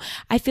of all,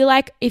 I feel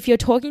like if you're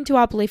talking to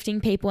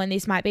uplifting people, and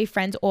this might be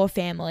friends or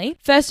family,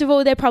 first of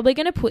all, they're probably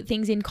going to put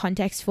things in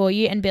context for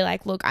you and be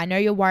like, look, I know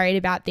you're worried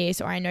about this,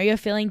 or I know you're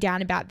feeling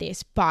down about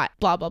this, but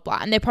blah, blah, blah.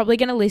 And they're probably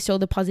going to list all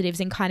the positives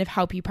and kind of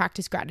help you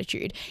practice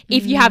gratitude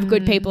if you have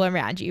good people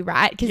around you,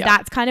 right? Because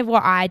that's kind of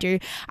what I do.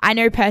 I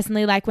know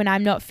personally, like when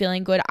I'm not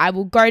feeling good, I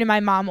will go to my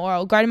mum, or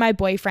I'll go to my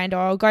boyfriend, or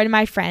I'll go to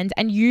my friends,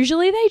 and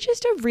usually they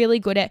just are really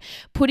good at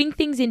putting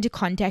things into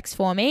context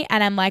for me.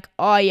 And I'm like,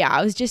 oh yeah,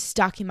 I was just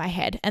stuck in my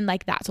head, and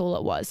like that's all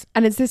it was.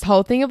 And it's this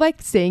whole thing of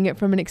like seeing it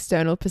from an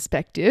external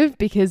perspective,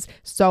 because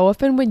so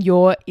often when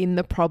you're in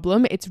the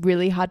problem, it's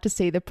really hard to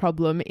see the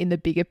problem in the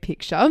bigger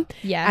picture.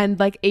 Yeah. And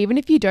like even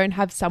if you don't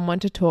have someone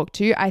to talk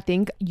to, I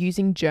think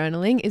using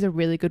journaling is a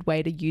really good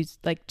way to use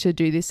like to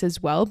do this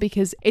as well,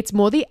 because it's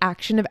more the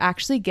action of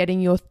actually getting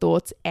your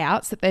thoughts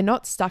out so that they're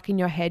not stuck in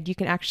your head. You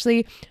can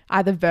actually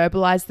either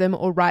verbalize them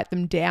or write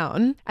them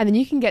down, and then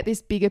you can get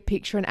this bigger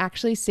picture and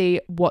actually see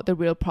what the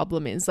real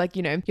problem is. Like,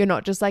 you know, you're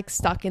not just like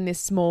stuck in this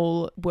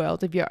small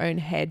world of your own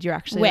head. You're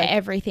actually where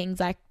everything's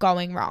like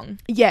going wrong.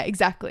 Yeah,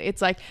 exactly.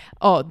 It's like,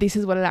 oh, this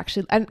is what it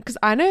actually, and because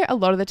I know a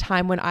lot of the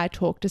time when I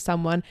talk to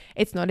someone,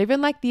 it's not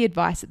even like the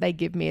advice that they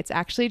give me. It's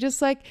actually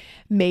just like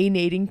me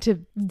needing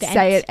to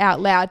say it out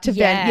loud to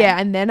vent. Yeah.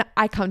 And then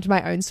I come to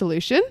my own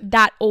solution.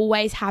 That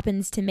always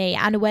happens to me.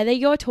 And whether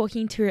you're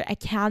talking to a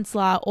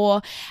counselor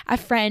or a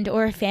friend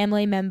or a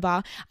family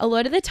member, a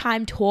lot of the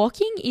time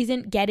talking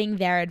isn't getting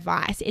their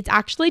advice. It's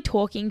actually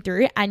talking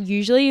through, and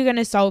usually you're going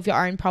to solve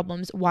your own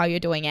problems while you're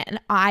doing it. And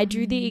I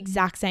do the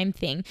exact same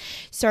thing.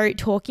 So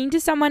talking to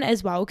someone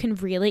as well can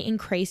really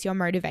increase your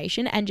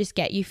motivation and just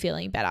get you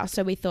feeling better.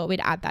 So we thought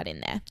we'd add that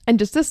in there. And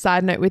just a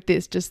side note with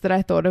this, just that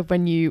I thought of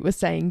when you were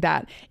saying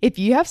that, if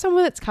you have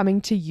someone that's coming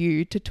to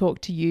you to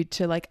talk to you,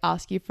 to like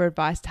ask you for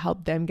advice to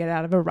help them get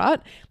out of a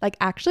rut, like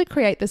actually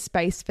create the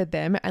space for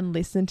them and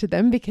listen to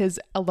them, because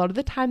a lot of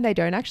the time they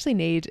don't actually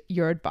need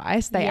your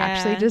advice. They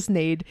actually just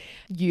need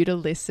you to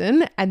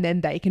listen, and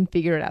then they can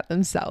figure it out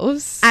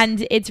themselves.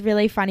 And it's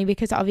really funny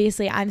because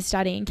obviously I'm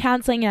studying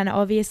counseling, and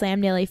obviously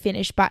I'm nearly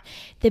finished, but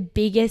the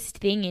biggest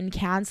thing in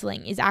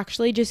counseling is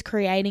actually just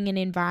creating an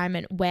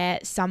environment where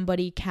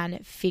somebody can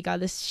figure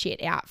this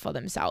shit out for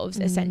themselves,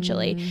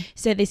 essentially.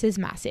 So this is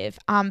massive.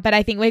 But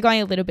I think we're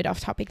going a little bit off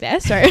topic there.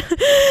 So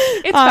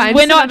it's fine.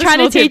 We're not trying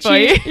to teach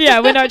you. Yeah,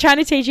 we're not trying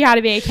to teach you how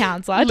to be a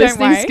counselor.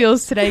 Listening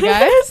skills today,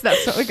 guys.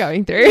 That's what we're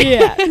going through.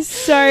 Yeah.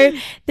 So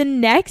the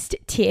next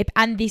tip,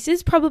 and this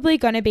is probably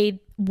going to be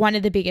one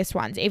of the biggest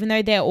ones, even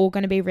though they're all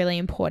going to be really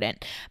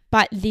important,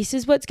 but this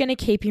is what's going to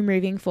keep you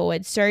moving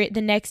forward. So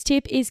the next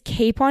tip is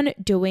keep on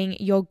doing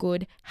your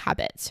good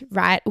habits,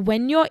 right?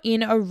 When you're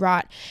in a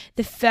rut,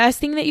 the first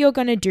thing that you're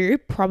going to do,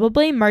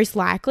 probably most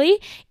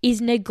likely,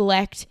 is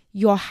neglect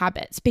your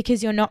habits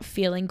because you're not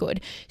feeling good.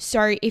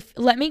 So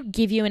let me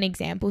give you an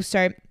example.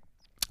 So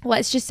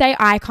let's just say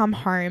I come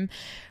home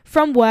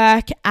from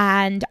work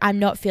and I'm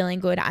not feeling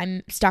good.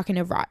 I'm stuck in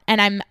a rut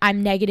and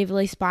I'm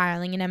negatively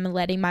spiraling and I'm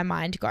letting my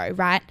mind go,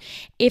 right?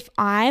 If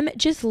I'm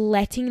just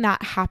letting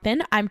that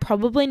happen, I'm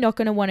probably not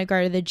going to want to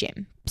go to the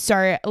gym.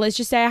 So let's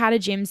just say I had a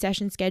gym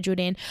session scheduled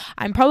in.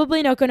 I'm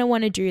probably not going to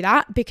want to do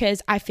that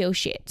because I feel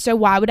shit. So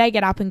why would I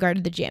get up and go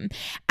to the gym?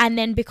 And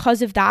then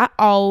because of that,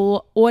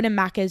 I'll order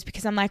Macca's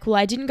because I'm like, well,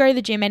 I didn't go to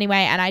the gym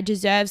anyway and I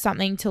deserve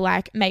something to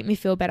like make me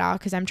feel better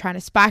because I'm trying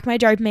to spike my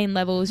dopamine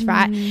levels,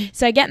 right?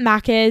 So I get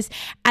Macca's,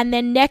 and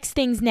then next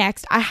thing's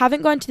next. I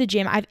haven't gone to the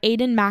gym. I've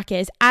eaten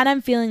Macca's and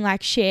I'm feeling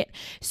like shit.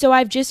 So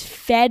I've just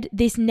fed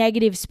this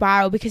negative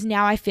spiral because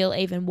now I feel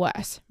even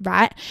worse,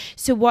 right?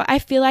 So what I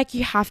feel like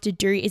you have to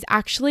do is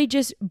actually essentially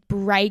just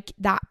break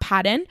that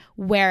pattern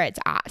where it's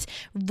at,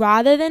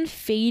 rather than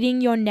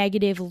feeding your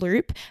negative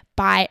loop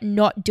by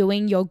not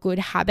doing your good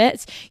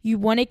habits. You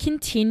want to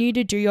continue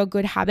to do your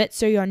good habits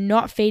so you're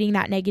not feeding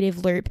that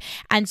negative loop,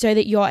 and so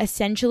that you're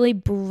essentially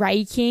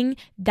breaking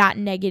that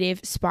negative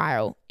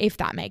spiral, if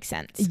that makes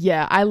sense.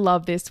 Yeah, I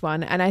love this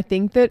one. And I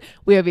think that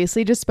we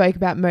obviously just spoke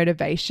about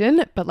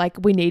motivation, but like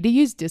we need to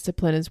use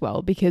discipline as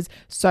well, because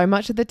so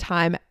much of the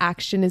time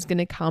action is going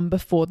to come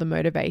before the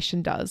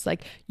motivation does.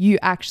 Like you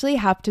actually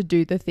have to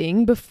do the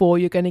thing before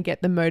you're going to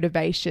get the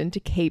motivation to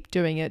keep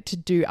doing it, to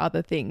do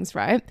other things,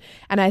 right?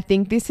 And I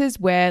think this is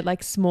where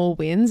like small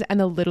wins and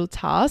the little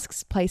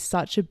tasks play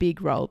such a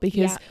big role,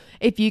 because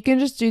if you can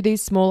just do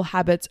these small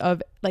habits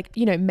of like,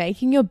 you know,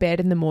 making your bed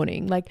in the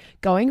morning, like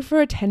going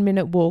for a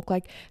 10-minute walk,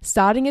 like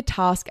starting a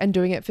task and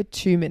doing it for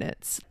 2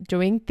 minutes,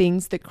 doing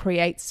things that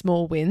create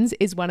small wins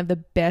is one of the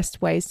best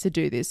ways to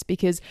do this,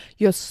 because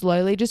you're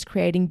slowly just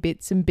creating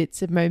bits and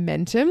bits of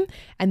momentum.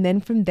 And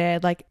then from there,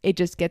 like it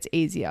just gets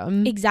easier.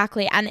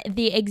 Exactly. And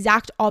the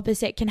exact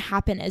opposite can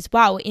happen as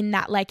well, in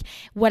that, like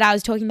what I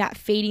was talking about,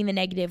 feeding the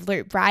negative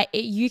loop, right?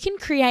 You can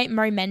create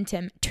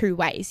momentum 2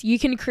 ways. You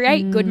can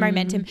create good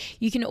momentum.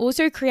 You can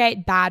also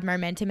create bad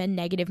momentum and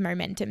negative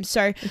momentum.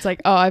 So it's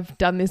like, oh, I've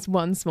done this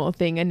one small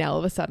thing and now all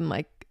of a sudden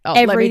like, oh,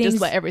 let me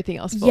just let everything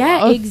else fall off.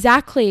 Yeah,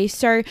 exactly.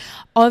 So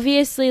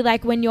obviously,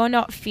 like when you're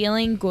not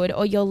feeling good,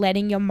 or you're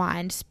letting your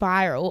mind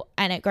spiral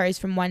and it goes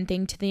from one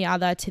thing to the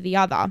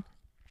other,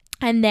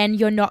 and then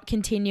you're not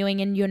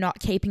continuing and you're not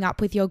keeping up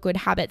with your good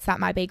habits,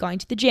 that might be going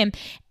to the gym,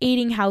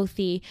 eating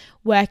healthy,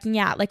 working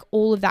out, like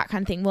all of that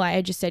kind of thing. Well,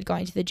 I just said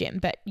going to the gym,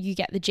 but you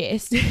get the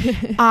gist.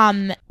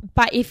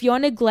 But if you're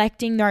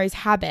neglecting those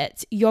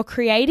habits, you're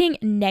creating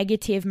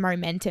negative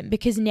momentum,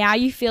 because now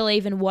you feel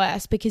even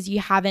worse because you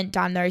haven't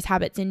done those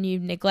habits and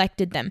you've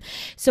neglected them.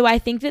 So I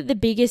think that the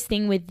biggest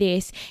thing with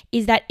this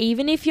is that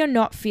even if you're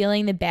not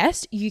feeling the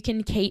best, you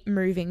can keep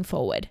moving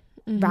forward.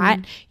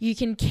 Right? You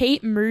can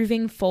keep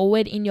moving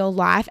forward in your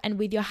life and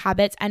with your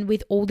habits and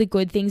with all the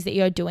good things that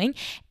you're doing,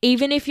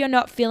 even if you're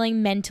not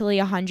feeling mentally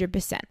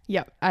 100%.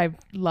 Yep. I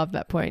love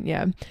that point.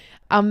 Yeah.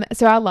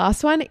 So our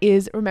last one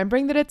is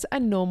remembering that it's a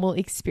normal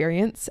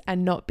experience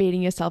and not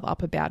beating yourself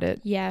up about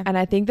it. Yeah. And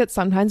I think that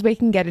sometimes we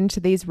can get into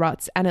these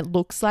ruts and it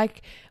looks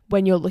like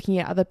when you're looking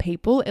at other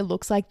people, it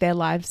looks like their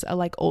lives are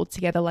like all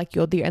together, like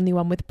you're the only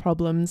one with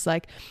problems,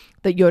 like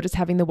that you're just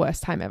having the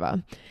worst time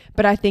ever.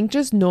 But I think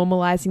just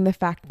normalizing the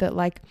fact that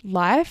like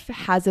life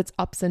has its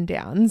ups and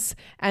downs.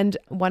 And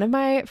one of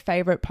my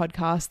favorite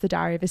podcasts, The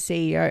Diary of a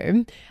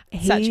CEO.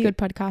 Such a good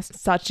podcast.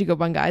 Such a good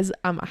one, guys.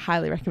 I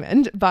highly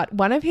recommend. But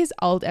one of his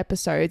old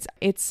episodes,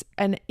 it's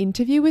an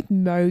interview with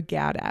Mo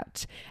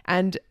Gaudat.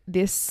 And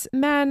this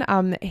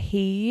man,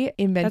 he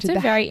invented... That's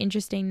a very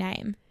interesting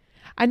name.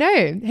 I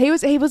know. He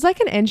was like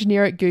an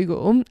engineer at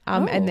Google.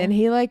 And then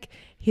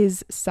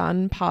his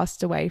son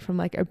passed away from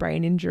like a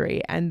brain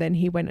injury, and then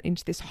he went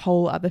into this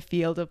whole other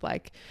field of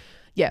like,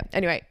 yeah,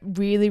 anyway,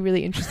 really,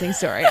 really interesting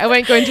story. I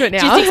won't go into it now.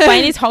 Just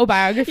explain his whole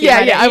biography.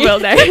 Yeah, I will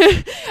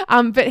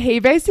know. But he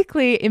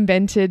basically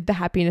invented the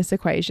happiness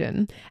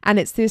equation. And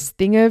it's this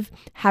thing of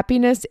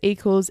happiness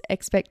equals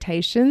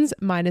expectations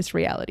minus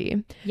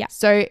reality. Yeah.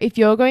 So if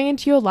you're going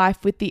into your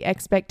life with the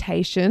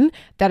expectation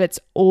that it's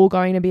all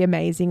going to be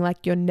amazing,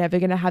 like you're never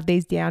going to have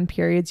these down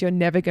periods, you're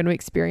never going to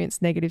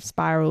experience negative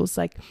spirals,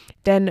 like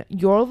then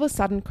you're all of a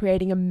sudden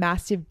creating a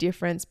massive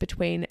difference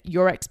between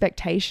your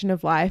expectation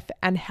of life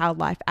and how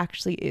life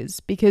actually is.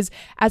 Because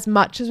as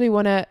much as we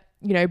want to,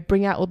 you know,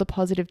 bring out all the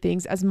positive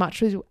things, as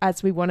much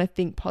as we want to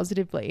think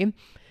positively,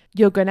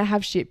 you're going to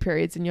have shit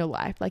periods in your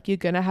life. Like you're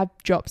going to have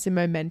drops in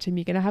momentum.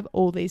 You're going to have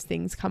all these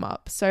things come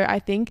up. So I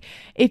think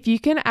if you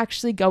can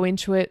actually go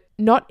into it,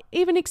 not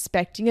even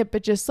expecting it,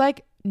 but just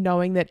like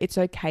knowing that it's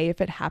okay if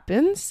it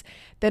happens,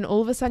 then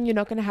all of a sudden you're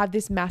not going to have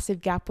this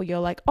massive gap where you're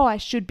like, oh, I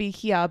should be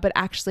here, but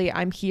actually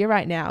I'm here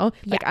right now.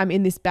 Like I'm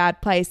in this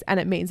bad place, and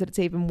it means that it's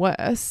even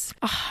worse.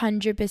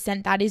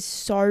 100%. That is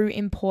so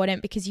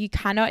important, because you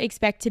cannot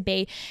expect to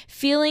be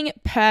feeling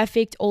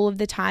perfect all of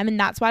the time. And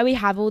that's why we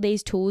have all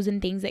these tools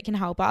and things that can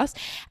help us.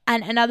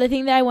 And another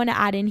thing that I want to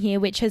add in here,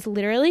 which has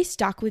literally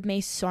stuck with me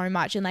so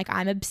much, and like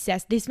I'm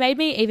obsessed. This made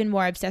me even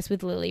more obsessed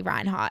with Lily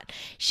Reinhart.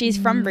 She's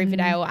from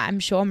Riverdale. I'm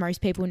sure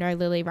most people know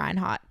Lily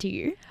Reinhart. Do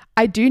you?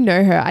 I do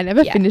know her. I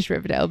never finished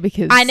Riverdale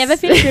because... I never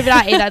finished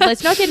Riverdale either.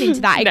 Let's not get into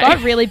that. It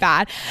got really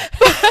bad.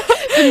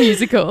 The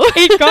musical.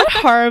 It got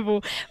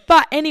horrible.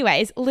 But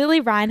anyways,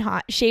 Lily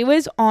Reinhart, she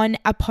was on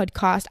a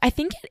podcast. I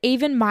think it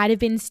even might have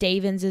been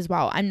Steven's as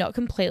well. I'm not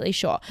completely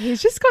sure.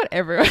 He's just got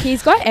everyone.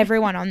 He's got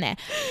everyone on there.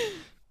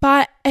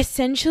 But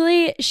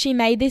essentially, she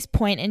made this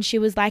point and she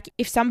was like,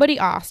 if somebody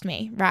asked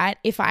me, right,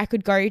 if I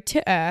could go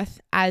to Earth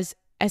as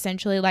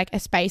essentially like a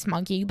space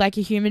monkey, like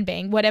a human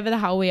being, whatever the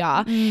hell we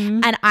are,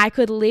 and I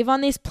could live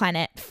on this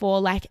planet for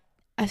like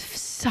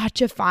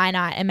such a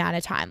finite amount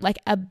of time, like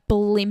a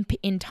blimp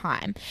in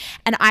time,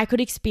 and I could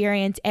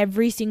experience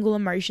every single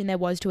emotion there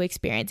was to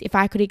experience. If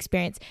I could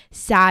experience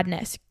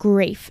sadness,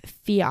 grief,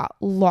 fear,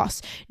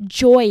 loss,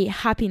 joy,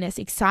 happiness,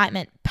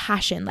 excitement,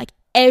 passion, like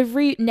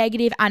every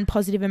negative and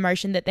positive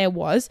emotion that there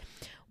was,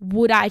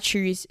 would I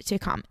choose to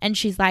come? And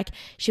she was like,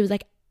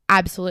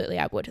 absolutely,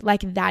 I would.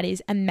 Like, that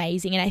is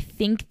amazing. And I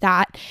think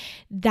that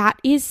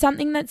is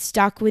something that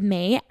stuck with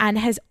me and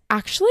has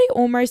actually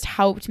almost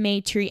helped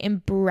me to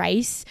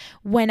embrace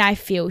when I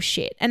feel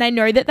shit. And I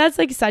know that that's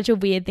like such a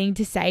weird thing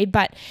to say,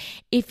 but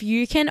if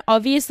you can,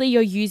 obviously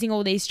you're using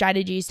all these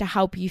strategies to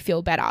help you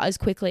feel better as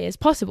quickly as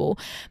possible.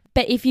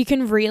 But if you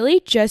can really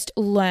just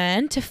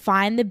learn to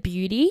find the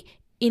beauty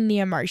in the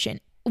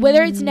emotion,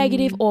 whether it's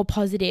negative or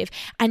positive,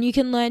 and you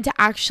can learn to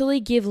actually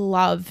give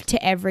love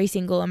to every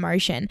single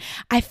emotion,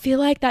 I feel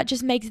like that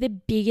just makes the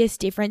biggest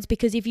difference.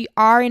 Because if you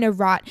are in a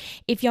rut,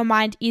 if your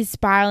mind is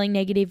spiraling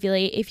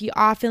negatively, if you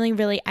are feeling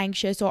really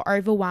anxious or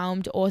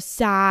overwhelmed or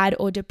sad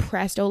or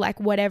depressed or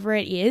like whatever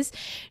it is,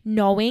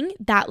 knowing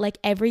that like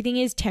everything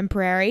is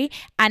temporary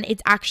and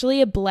it's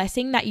actually a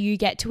blessing that you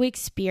get to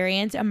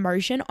experience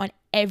emotion on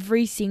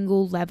every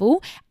single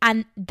level,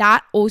 and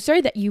that also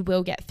that you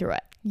will get through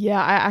it.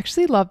 Yeah, I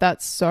actually love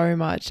that so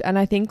much. And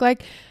I think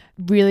like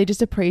really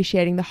just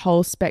appreciating the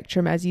whole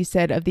spectrum, as you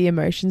said, of the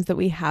emotions that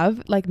we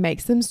have, like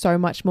makes them so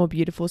much more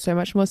beautiful, so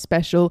much more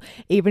special,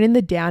 even in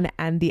the down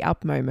and the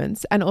up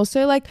moments. And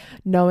also like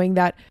knowing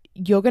that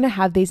you're going to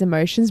have these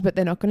emotions, but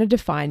they're not going to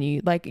define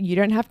you. Like you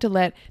don't have to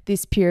let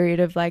this period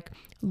of like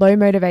low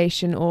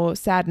motivation or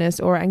sadness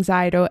or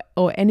anxiety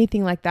or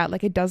anything like that,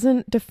 like it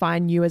doesn't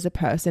define you as a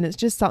person. It's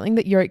just something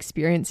that you're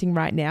experiencing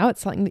right now.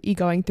 It's something that you're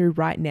going through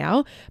right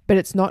now, but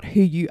it's not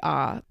who you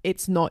are.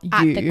 It's not you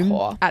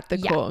at the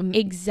core.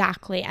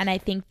 Exactly. And I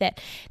think that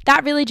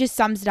really just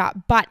sums it up.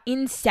 But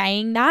in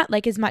saying that,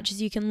 like as much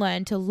as you can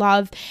learn to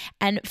love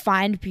and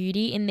find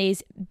beauty in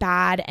these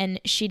bad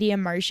and shitty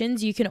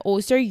emotions, you can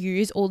also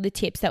use all the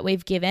tips that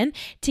we've given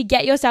to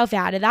get yourself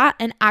out of that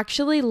and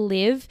actually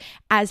live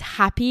as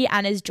happy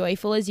and as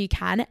joyful as you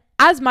can,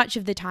 as much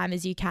of the time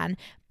as you can,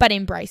 but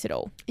embrace it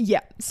all. Yeah.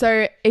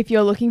 So if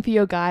you're looking for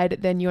your guide,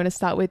 then you want to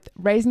start with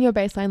raising your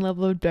baseline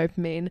level of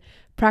dopamine,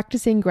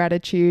 practicing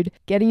gratitude,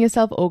 getting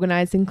yourself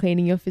organized and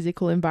cleaning your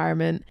physical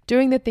environment,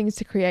 doing the things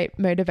to create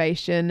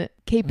motivation,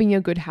 keeping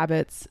your good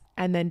habits,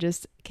 and then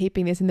just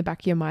keeping this in the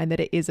back of your mind that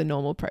it is a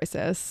normal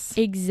process.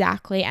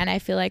 Exactly. And I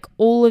feel like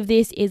all of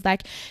this is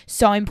like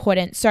so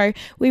important. So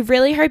we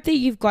really hope that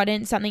you've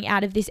gotten something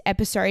out of this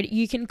episode.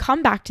 You can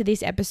come back to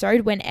this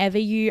episode whenever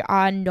you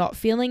are not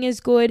feeling as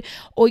good,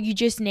 or you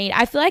just need,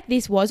 I feel like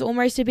this was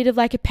almost a bit of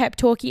like a pep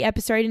talky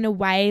episode in a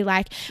way.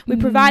 Like we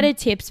provided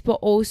tips, but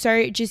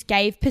also just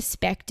gave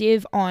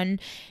perspective on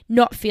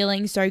not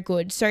feeling so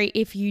good. So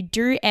if you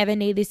do ever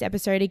need this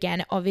episode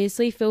again,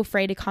 obviously feel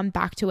free to come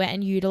back to it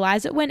and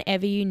utilize it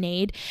whenever you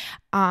need.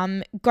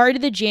 Go to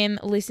the gym,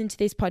 listen to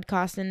this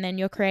podcast, and then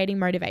you're creating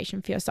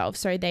motivation for yourself.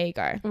 So there you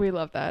go. We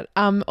love that.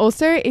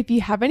 Also, if you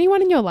have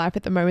anyone in your life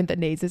at the moment that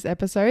needs this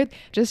episode,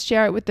 just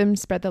share it with them,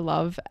 spread the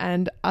love.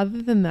 And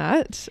other than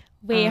that,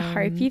 we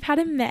hope you've had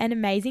an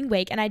amazing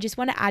week. And I just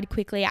want to add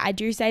quickly, I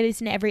do say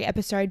this in every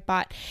episode,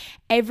 but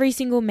every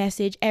single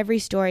message, every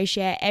story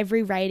share,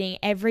 every rating,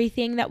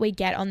 everything that we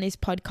get on this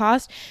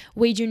podcast,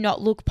 we do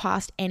not look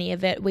past any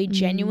of it. We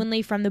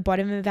genuinely, from the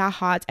bottom of our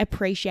hearts,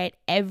 appreciate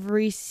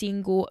every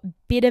single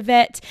bit of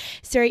it.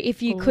 So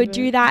if you could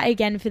do that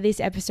again for this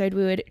episode,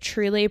 we would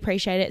truly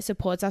appreciate it. It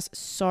supports us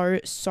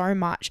so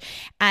much.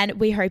 And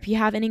we hope you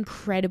have an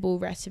incredible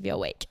rest of your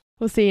week.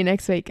 We'll see you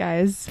next week,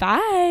 guys. Bye.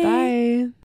 Bye.